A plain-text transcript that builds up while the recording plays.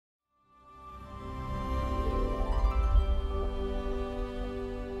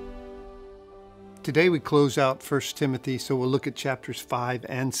Today we close out 1 Timothy, so we'll look at chapters 5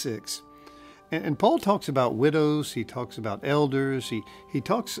 and 6. And Paul talks about widows, he talks about elders, he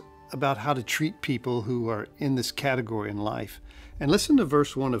talks about how to treat people who are in this category in life. And listen to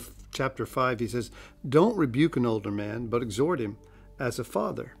verse 1 of chapter 5. He says, "Don't rebuke an older man, but exhort him as a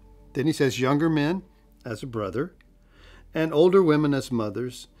father." Then he says, "Younger men as a brother, and older women as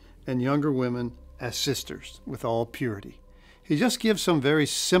mothers, and younger women as sisters, with all purity." He just gives some very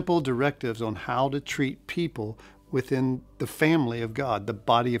simple directives on how to treat people within the family of God, the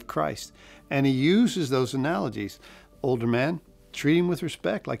body of Christ. And he uses those analogies. Older man, treat him with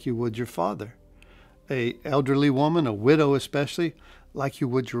respect like you would your father. A elderly woman, a widow especially, like you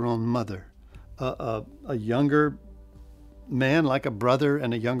would your own mother. A younger man, like a brother,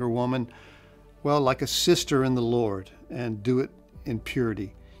 and a younger woman, well, like a sister in the Lord, and do it in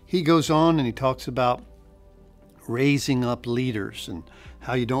purity. He goes on and he talks about raising up leaders and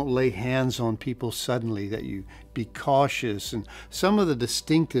how you don't lay hands on people suddenly, that you be cautious, and some of the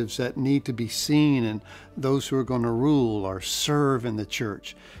distinctives that need to be seen in those who are going to rule or serve in the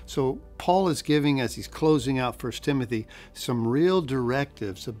church. So Paul is giving, as he's closing out 1 Timothy, some real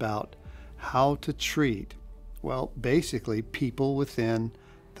directives about how to treat, well, basically people within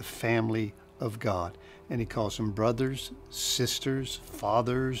the family of God. And he calls them brothers, sisters,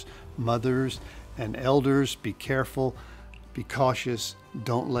 fathers, mothers, and elders. Be careful, be cautious,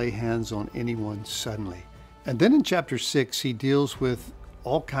 don't lay hands on anyone suddenly. And then in chapter 6, he deals with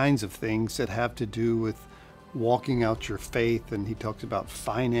all kinds of things that have to do with walking out your faith. And he talks about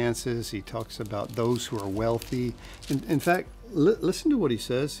finances. He talks about those who are wealthy. In fact, listen to what he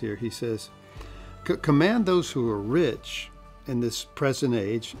says here. He says, "Command those who are rich in this present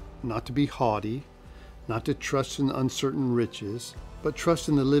age not to be haughty, not to trust in uncertain riches, but trust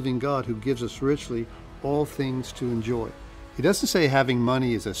in the living God who gives us richly all things to enjoy." He doesn't say having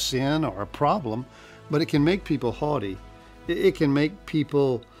money is a sin or a problem, but it can make people haughty. It can make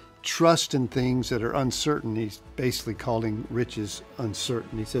people trust in things that are uncertain. He's basically calling riches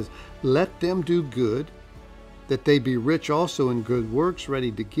uncertain. He says, "Let them do good, that they be rich also in good works,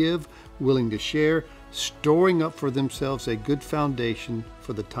 ready to give, willing to share, storing up for themselves a good foundation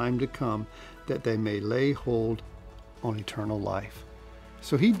for the time to come, that they may lay hold on eternal life."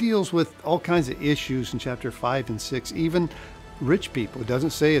 So he deals with all kinds of issues in chapter 5 and 6, even rich people. It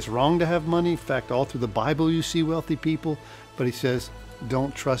doesn't say it's wrong to have money. In fact, all through the Bible you see wealthy people, but he says,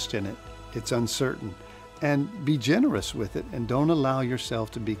 don't trust in it. It's uncertain. And be generous with it, and don't allow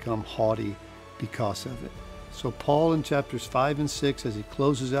yourself to become haughty because of it. So Paul in chapters 5 and 6, as he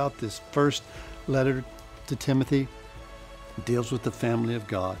closes out this first letter to Timothy, deals with the family of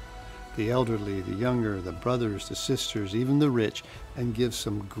God, the elderly, the younger, the brothers, the sisters, even the rich, and gives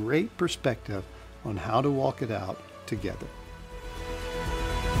some great perspective on how to walk it out together.